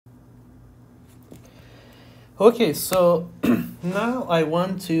Okay, so now I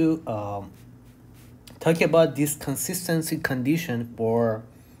want to talk about this consistency condition for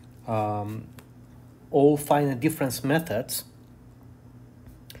all finite difference methods.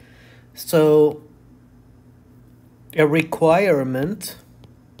 So a requirement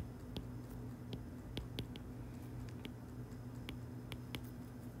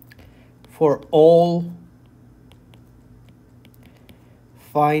for all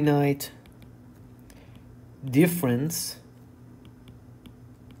finite difference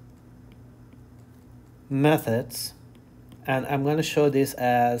methods, and I'm going to show this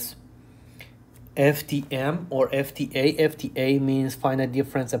as FDM or FTA. FTA means finite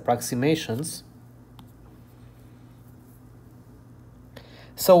difference approximations.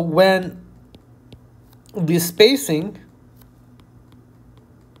 So when the spacing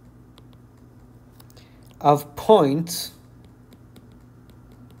of points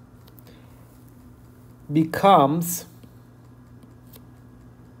becomes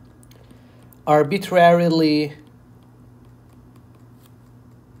arbitrarily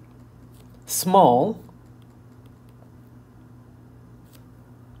small,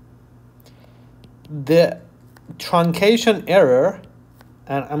 the truncation error,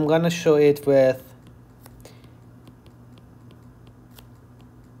 and I'm going to show it with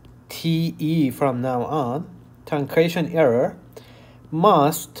TE from now on, truncation error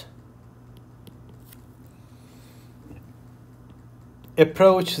must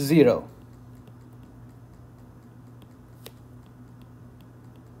approach zero.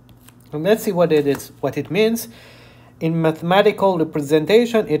 And let's see what it means. In mathematical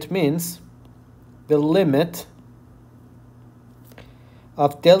representation, it means the limit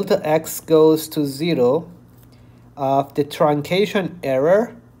of delta x goes to 0 of the truncation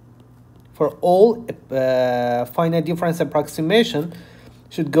error for all finite difference approximation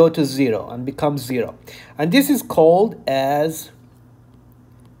should go to 0 and become 0. And this is called as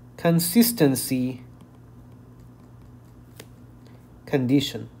consistency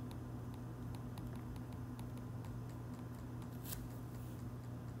condition.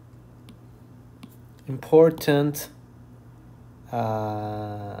 Important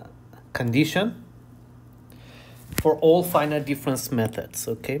condition for all finite difference methods,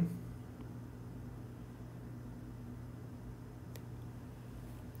 okay?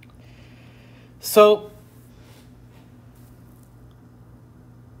 So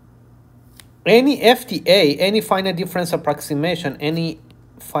any FTA, any finite difference approximation,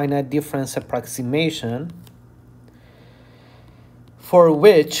 for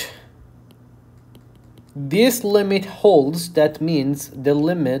which this limit holds, that means the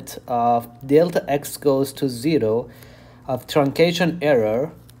limit of delta x goes to 0 of truncation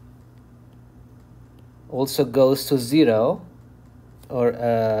error also goes to 0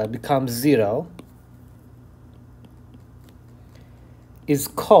 or becomes 0, is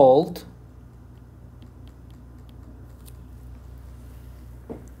called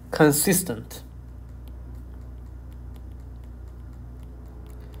consistent.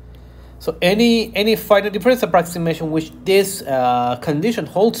 So any finite difference approximation which this condition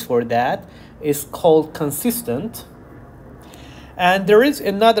holds for that is called consistent. And there is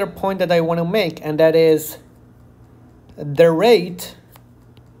another point that I want to make, and that is the rate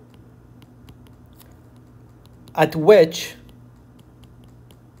at which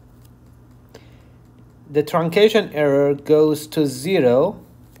the truncation error goes to 0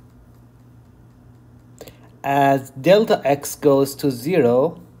 as delta x goes to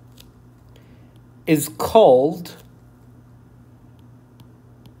 0 is called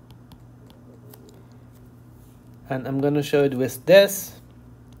and I'm going to show it with this.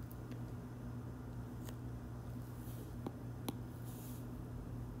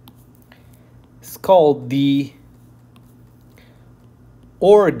 It's called the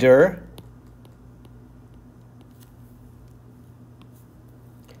order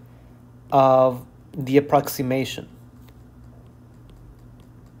of the approximation.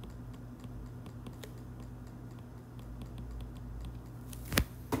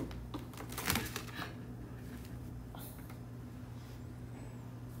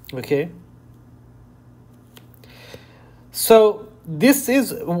 Okay, so this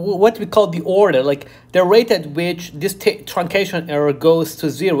is what we call the order, like the rate at which this truncation error goes to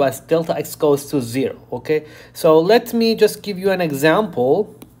 0 as delta x goes to 0. Okay, so let me just give you an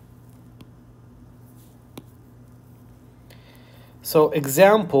example. So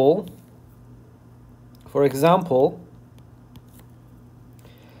for example,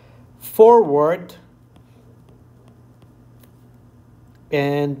 forward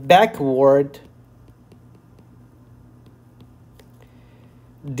and backward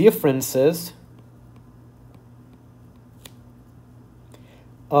differences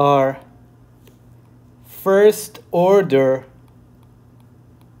are first order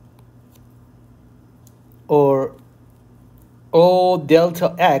or O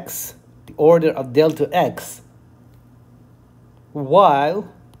delta x, the order of delta x,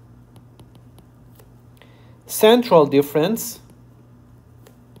 while central difference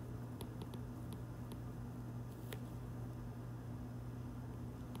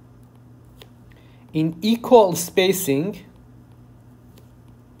in equal spacing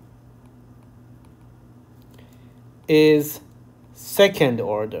is second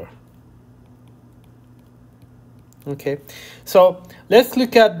order. Okay, so let's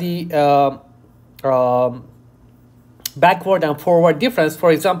look at the backward and forward difference.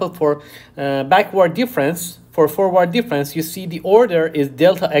 For example, for backward difference, for forward difference, you see the order is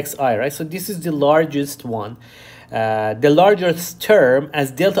delta xi, right? So this is the largest one, the largest term as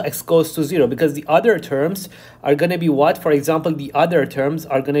delta x goes to 0, because the other terms are going to be what? For example, the other terms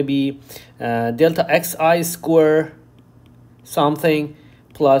are going to be delta xi square something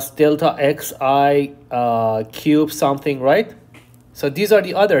plus delta xi cube something, right? So these are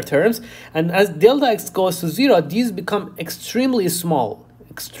the other terms, and as delta x goes to 0, these become extremely small,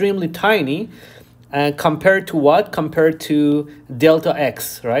 extremely tiny, compared to what? Compared to delta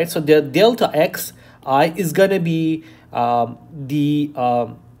x, right? So the delta xi is going to be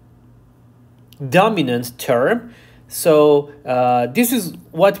the dominant term. So this is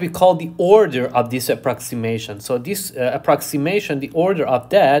what we call the order of this approximation. So this approximation, the order of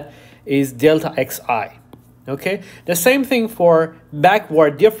that is delta xi. Okay, the same thing for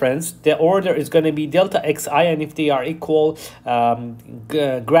backward difference. The order is going to be delta xi, and if they are equal,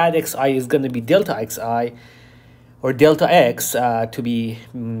 grad xi is going to be delta xi or delta x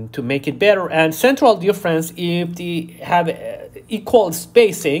to make it better. And central difference, if they have equal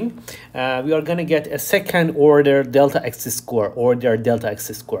spacing, we are going to get a second order delta x square or their delta x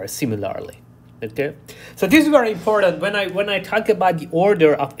square similarly. Okay, so this is very important when I talk about the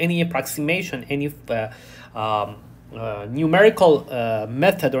order of any approximation, any numerical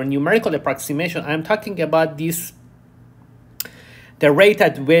method or numerical approximation. I'm talking about this, the rate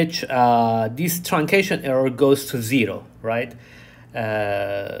at which this truncation error goes to 0, right?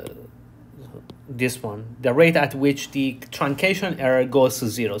 This one, the rate at which the truncation error goes to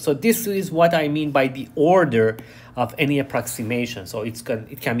 0. So this is what I mean by the order of any approximation. So it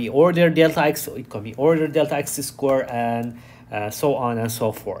can be order delta x, so it can be order delta x square, and so on and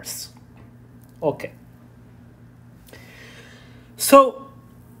so forth. Okay. So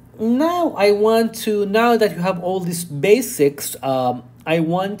now I want to, now that you have all these basics, I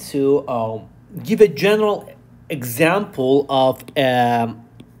want to give a general example of a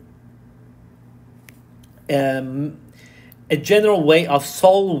general way of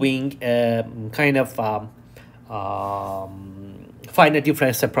solving kind of finite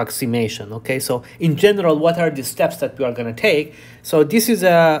difference approximation. Okay, so in general, what are the steps that we are going to take? So this is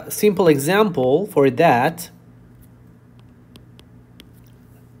a simple example for that.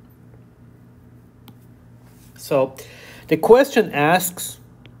 So the question asks,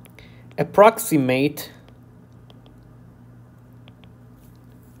 approximate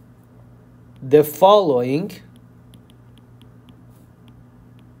the following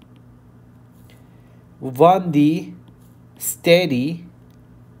 1D steady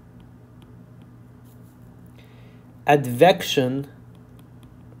advection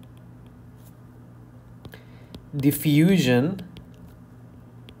diffusion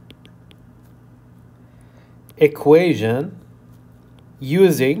equation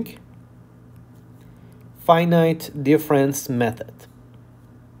using finite difference method.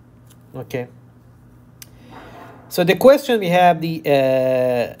 Okay, so the question we have, the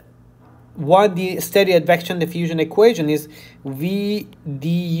 1D steady advection diffusion equation is v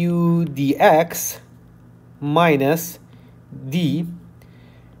du dx minus d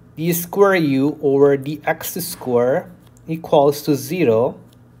square u over dx square equals to 0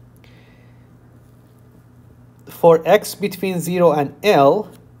 for x between 0 and L,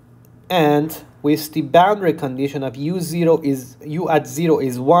 and with the boundary condition of u at 0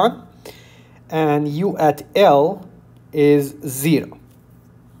 is 1 and u at L is 0.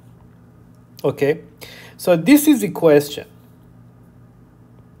 Okay, so this is the question.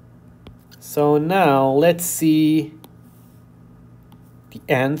 So now let's see the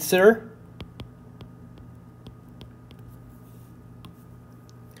answer.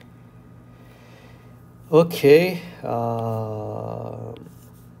 Okay,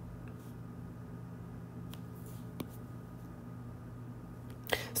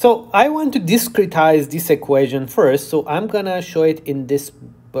 so I want to discretize this equation first, so I'm gonna show it in this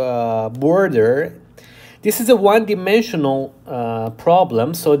border. This is a one-dimensional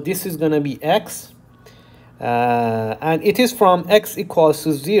problem, so this is going to be x, and it is from x equals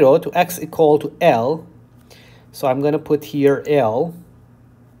to 0 to x equal to L. So I'm going to put here L,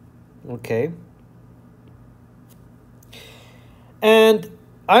 okay. And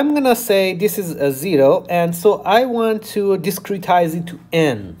I'm going to say this is a 0, and so I want to discretize it to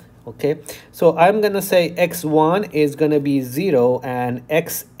n, okay. So I'm going to say x1 is going to be 0 and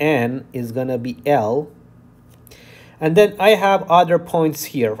xn is going to be L. And then I have other points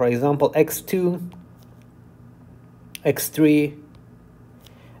here, for example, x2, x3,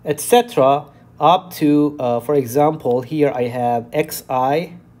 etc. up to, for example, here I have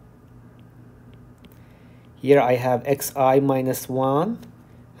xi, here I have xi minus 1,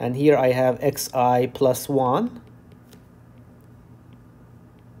 and here I have xi plus 1.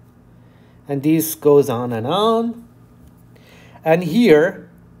 And this goes on and on. And here,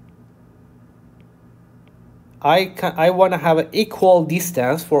 I want to have an equal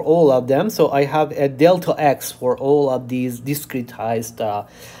distance for all of them, so I have a delta x for all of these discretized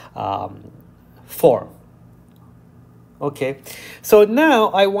form. Okay, so now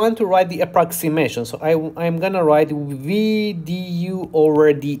I want to write the approximation. So I'm going to write v du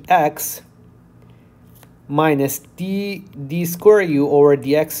over dx minus d square u over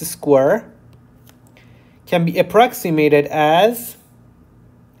dx square can be approximated as,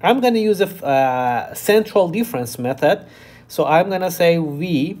 I'm going to use a central difference method. So I'm going to say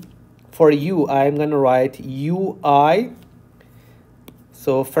v for u, I'm going to write ui.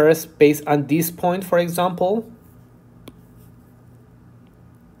 So first, based on this point, for example,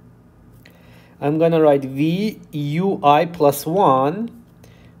 I'm going to write v ui plus 1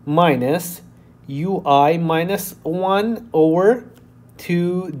 minus ui minus 1 over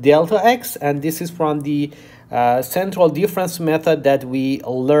 2 delta x. And this is from the central difference method that we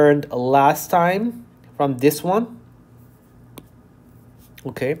learned last time from this one.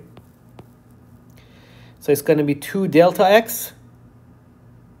 Okay. So it's going to be 2 delta x.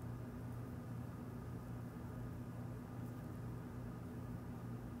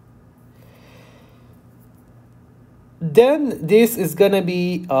 Then this is going to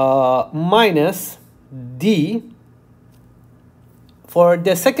be minus d. For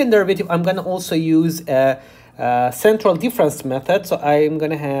the second derivative, I'm going to also use a central difference method. So I'm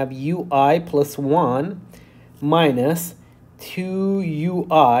going to have ui plus 1 minus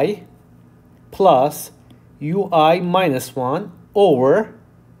 2ui plus ui minus 1 over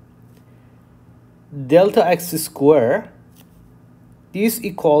delta x square. This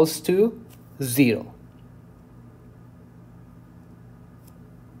equals to 0.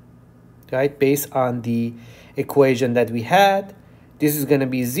 Right, based on the equation that we had, this is going to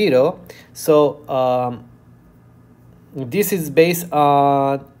be 0. So this is based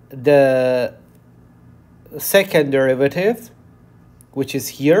on the second derivative, which is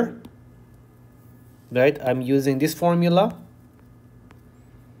here. Right, I'm using this formula.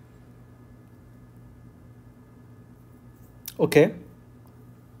 Okay.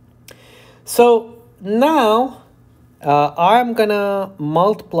 So now I'm gonna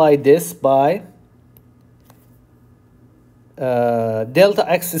multiply this by delta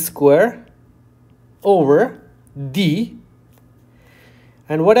x square over d,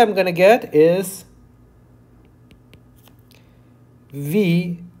 and what I'm gonna get is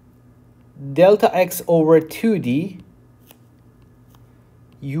v delta x over 2d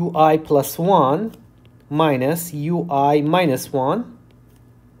ui plus 1 minus ui minus 1,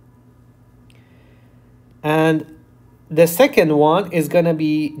 and the second one is going to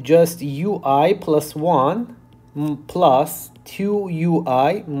be just ui plus 1 plus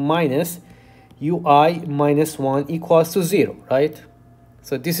 2ui minus ui minus 1 equals to 0, right?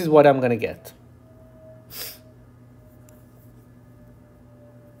 So this is what I'm going to get.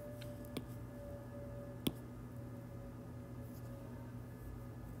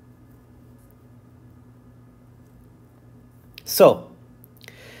 So,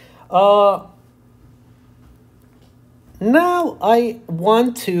 now I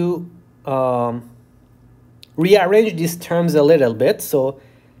want to rearrange these terms a little bit. So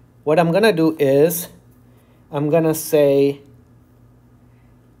what I'm going to do is I'm going to say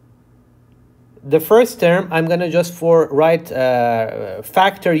the first term, I'm going to just write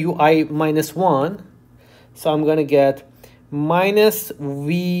factor ui minus 1. So I'm going to get minus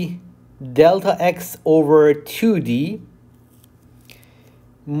v delta x over 2d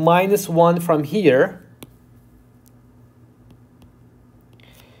minus 1 from here.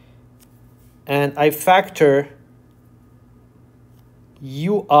 And I factor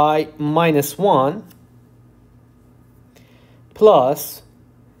ui minus 1 plus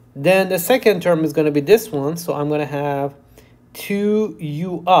Then the second term is going to be this one, so I'm going to have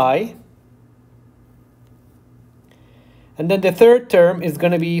 2ui. And then the third term is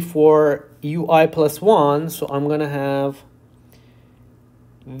going to be for ui plus 1, so I'm going to have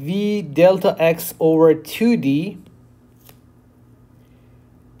v delta x over 2d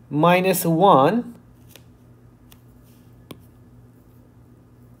minus 1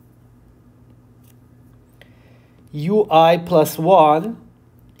 ui plus 1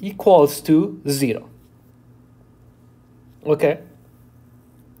 equals to 0. Okay.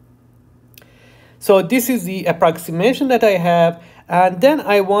 So this is the approximation that I have, and then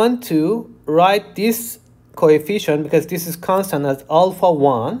I want to write this coefficient, because this is constant, as alpha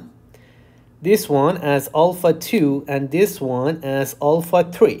 1, this one as alpha 2, and this one as alpha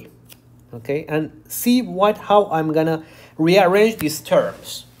 3. Okay, and see how I'm gonna rearrange these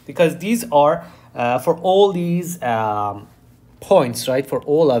terms, because these are for all these points, right? For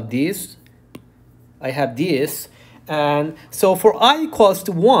all of these, I have this, and so for I equals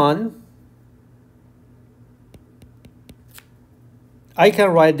to 1, I can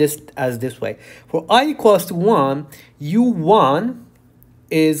write this as this way. For I equals to 1, u1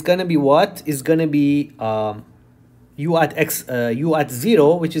 is gonna be what? Is gonna be u at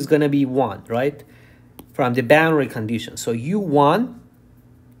 0, which is gonna be 1, right? From the boundary condition. So u1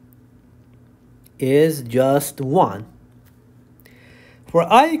 is just 1. For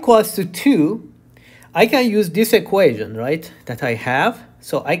I equals to 2, I can use this equation, right, that I have.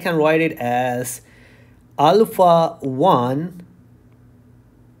 So I can write it as alpha 1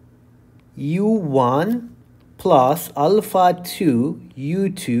 u1 plus alpha 2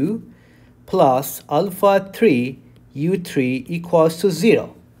 u2 plus alpha 3 u3 equals to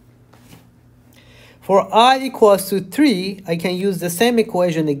 0. For I equals to 3, I can use the same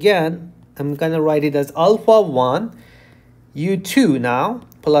equation again. I'm going to write it as alpha 1 u2 now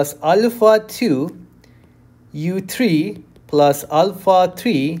plus alpha 2 u3 plus alpha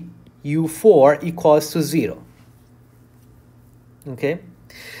 3 u4 equals to 0. Okay.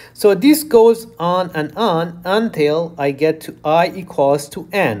 So this goes on and on until I get to I equals to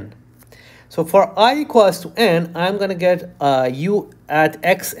n. So for I equals to n, I'm going to get u at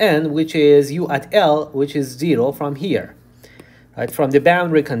xn, which is u at L, which is 0 from here, right, from the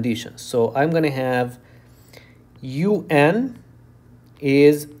boundary condition. So I'm going to have un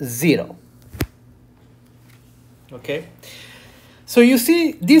is 0. Okay. So you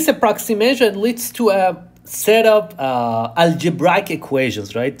see, this approximation leads to a set of algebraic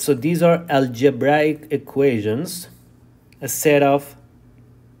equations, right? So these are algebraic equations, a set of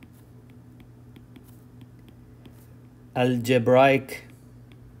algebraic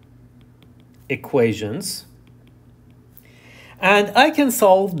equations, and I can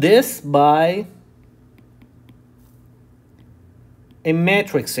solve this by a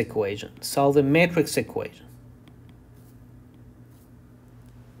matrix equation. Solve a matrix equation.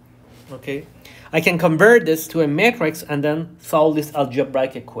 Okay, I can convert this to a matrix and then solve these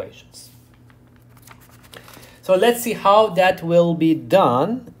algebraic equations. So let's see how that will be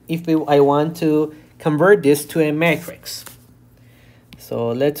done if I want to convert this to a matrix.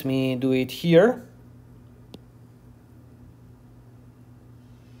 So let me do it here.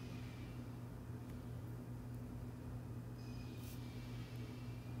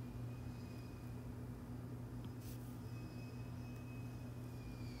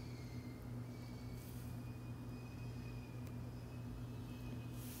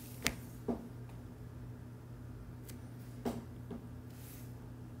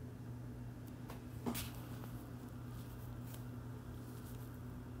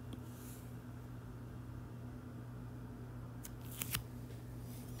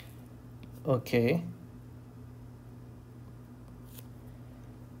 Okay.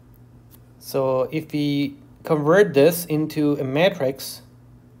 So if we convert this into a matrix,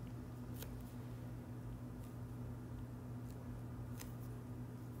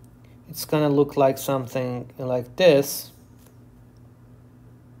 it's gonna look like something like this.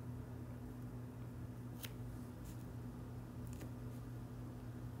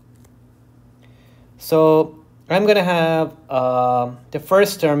 So I'm going to have the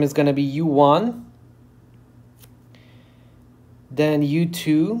first term is going to be u1, then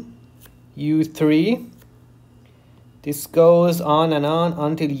u2, u3. This goes on and on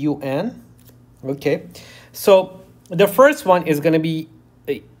until un. Okay, so the first one is going to be,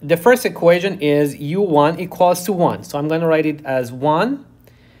 the first equation is u1 equals to 1. So I'm going to write it as 1,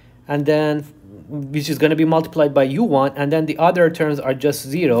 and then which is going to be multiplied by u1, and then the other terms are just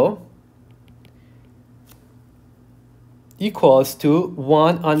 0. Equals to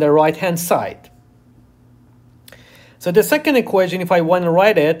 1 on the right hand side. So the second equation, if I want to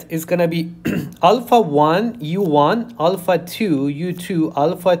write it, is going to be alpha 1 u1, alpha 2 u2,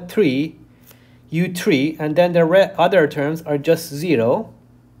 alpha 3 u3, and then the other terms are just 0,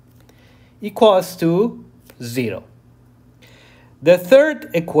 equals to 0. The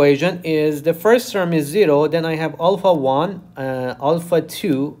third equation is the first term is 0, then I have alpha 1, alpha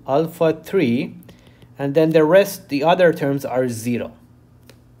 2, alpha 3, and then the other terms are 0.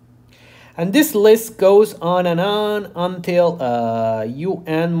 And this list goes on and on until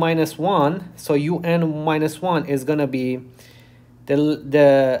un minus 1. So un minus 1 is going to be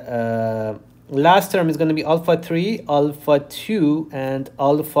the last term is going to be alpha 3, alpha 2, and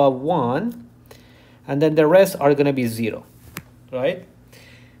alpha 1. And then the rest are going to be 0, right?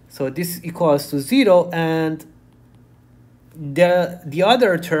 So this equals to 0, and the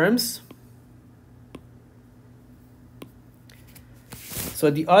other terms, so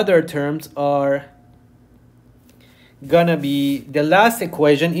the other terms are gonna be, the last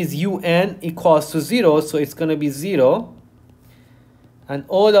equation is un equals to 0, so it's gonna be 0, and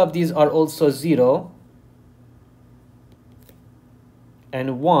all of these are also 0,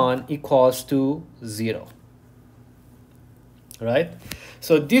 and 1 equals to 0, right?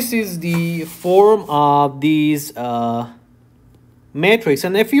 So this is the form of these matrix,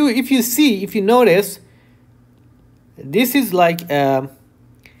 and if you notice, this is like a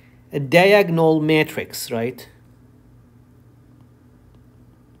diagonal matrix, right?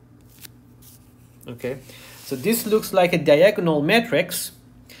 Okay, so this looks like a diagonal matrix.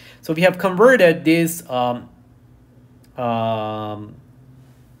 So we have converted this set of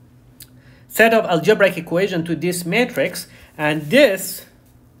algebraic equation to this matrix, and this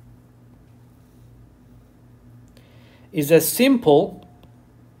is a simple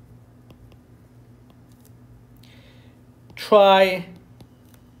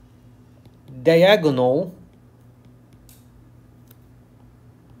tri-diagonal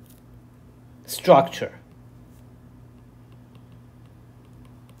structure,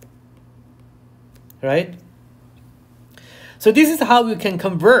 right? So this is how you can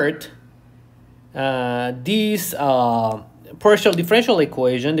convert these partial differential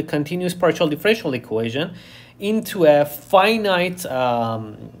equation, the continuous partial differential equation, into a finite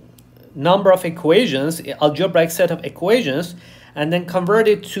number of equations, algebraic set of equations, and then convert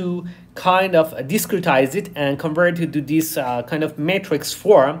it to kind of discretize it and convert it to this kind of matrix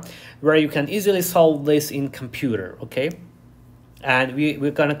form where you can easily solve this in computer, okay? And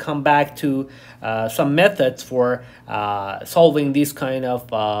we're gonna come back to some methods for solving these kind of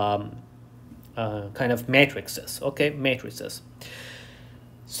matrices, okay? Matrices.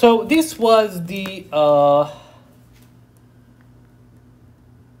 So this was the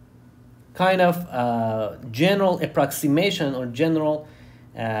kind of general approximation or general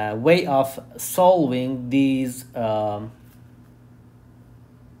way of solving these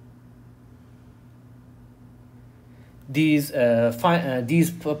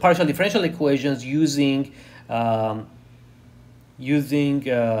partial differential equations using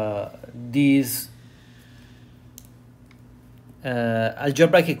these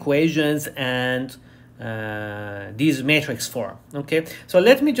algebraic equations and these matrix form. Okay, so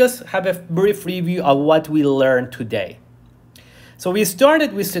let me just have a brief review of what we learned today. So we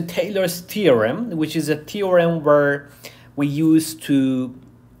started with the Taylor's theorem, which is a theorem where we use to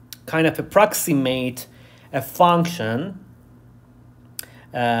kind of approximate a function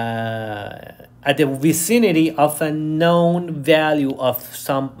at the vicinity of a known value of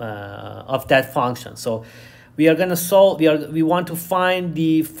some of that function. So we are going to solve, we want to find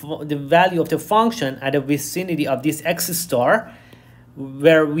the value of the function at the vicinity of this x star,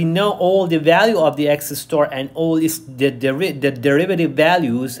 where we know all the value of the x star and all is the derivative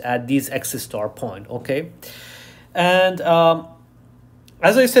values at this x star point, okay? And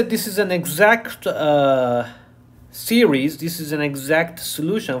as I said, this is an exact series, this is an exact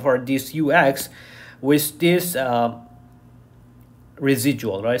solution for this ux with this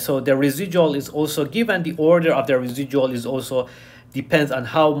residual, right? So the residual is also given, the order of the residual is also depends on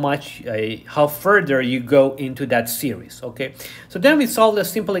how much how further you go into that series, okay? So then we solved a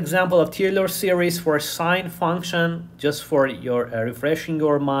simple example of Taylor series for a sine function, just for your refreshing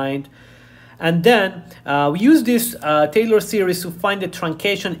your mind. And then we use this Taylor series to find the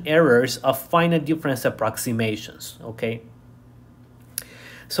truncation errors of finite difference approximations, okay?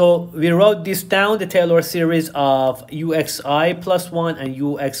 So we wrote this down, the Taylor series of uxi plus 1 and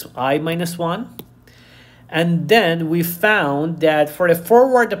uxi minus 1. And then we found that for the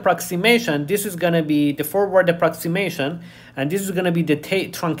forward approximation, this is going to be the forward approximation, and this is going to be the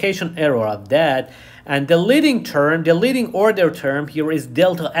truncation error of that. And the leading term, the leading order term here is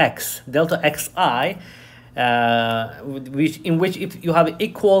delta x, delta xi. in which if you have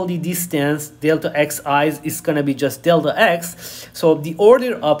equality distance, delta xi is going to be just delta x. So the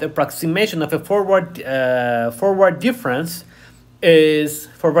order of approximation of a forward difference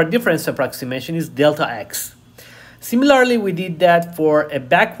approximation is delta x. Similarly, we did that for a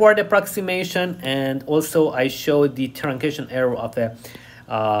backward approximation, and also I showed the truncation error of a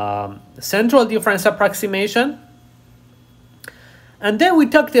central difference approximation. And then we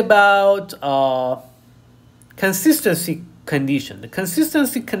talked about consistency condition. The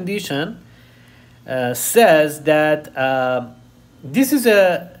consistency condition says that this is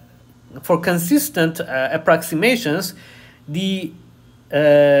for consistent approximations, the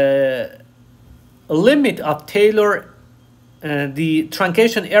limit of Taylor, the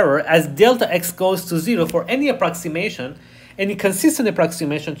truncation error as delta x goes to 0 for any approximation, any consistent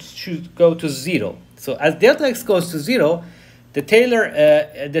approximation should go to 0. So as delta x goes to 0, the Taylor,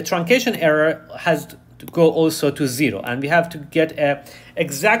 the truncation error has to go also to 0, and we have to get an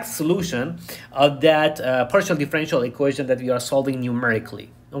exact solution of that partial differential equation that we are solving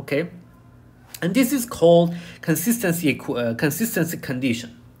numerically. Okay, and this is called consistency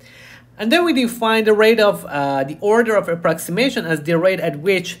condition. And then we define the rate of the order of approximation as the rate at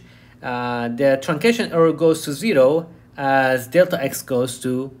which the truncation error goes to 0 as delta x goes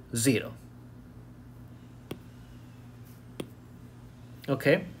to 0.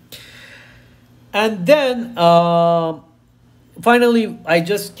 Okay. And then finally, I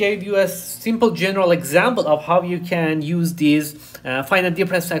just gave you a simple general example of how you can use these finite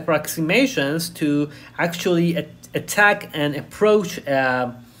difference approximations to actually attack and approach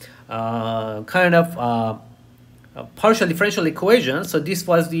kind of partial differential equation. So this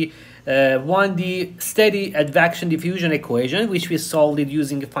was the 1D steady advection diffusion equation, which we solved it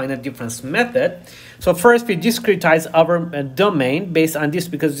using a finite difference method. So first we discretize our domain based on this,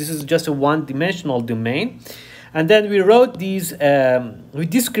 because this is just a one-dimensional domain. And then we wrote these, we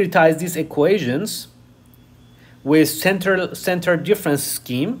discretized these equations with center difference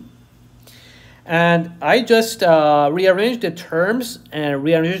scheme. And I just rearranged the terms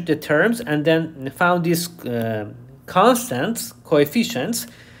and then found these constants, coefficients,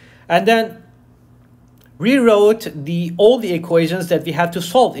 and then rewrote all the equations that we have to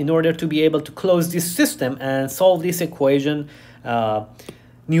solve in order to be able to close this system and solve this equation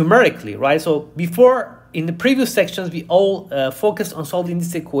numerically, right? So before, in the previous sections, we all focused on solving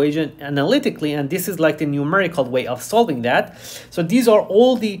this equation analytically, and this is like the numerical way of solving that. So these are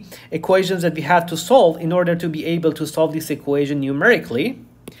all the equations that we have to solve in order to be able to solve this equation numerically.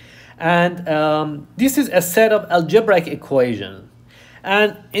 And this is a set of algebraic equations.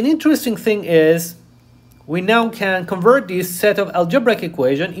 And an interesting thing is, we now can convert this set of algebraic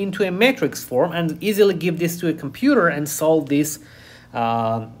equation into a matrix form and easily give this to a computer and solve this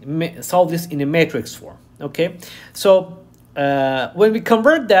in a matrix form. Okay, so when we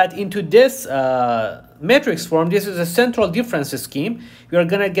convert that into this matrix form, this is a central difference scheme. We are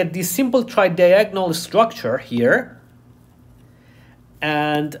going to get this simple tridiagonal structure here,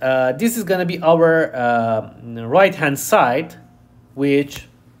 and this is going to be our right hand side, which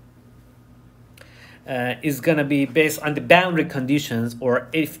is going to be based on the boundary conditions, or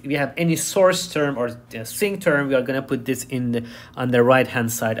if we have any source term or sink term, we are going to put this on the right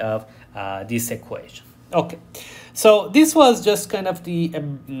hand side of this equation. Okay, so this was just kind of the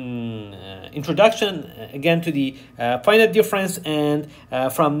introduction again to the finite difference, and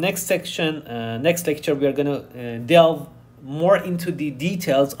from next section, next lecture, we are going to delve more into the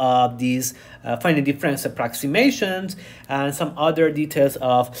details of these finite difference approximations and some other details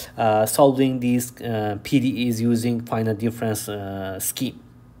of solving these PDEs using finite difference scheme.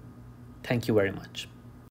 Thank you very much.